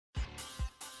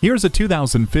Here's a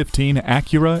 2015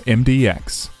 Acura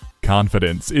MDX.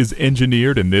 Confidence is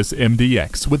engineered in this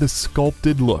MDX with a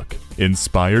sculpted look,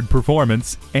 inspired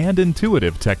performance, and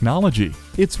intuitive technology.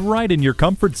 It's right in your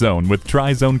comfort zone with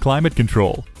Tri-Zone climate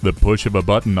control. The push of a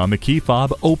button on the key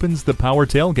fob opens the power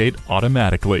tailgate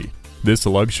automatically. This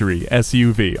luxury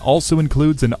SUV also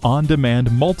includes an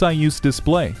on-demand multi-use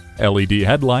display, LED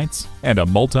headlights, and a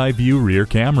multi-view rear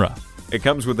camera. It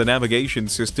comes with a navigation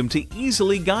system to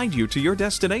easily guide you to your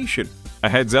destination. A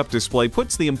heads-up display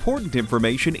puts the important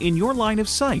information in your line of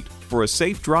sight for a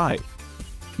safe drive.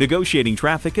 Negotiating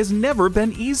traffic has never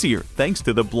been easier thanks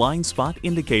to the blind spot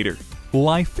indicator.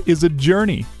 Life is a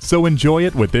journey, so enjoy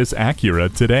it with this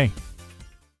Acura today.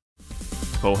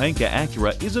 Pohanka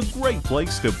Acura is a great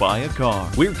place to buy a car.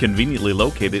 We're conveniently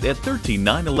located at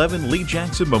 13911 Lee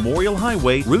Jackson Memorial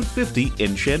Highway, Route 50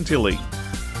 in Chantilly.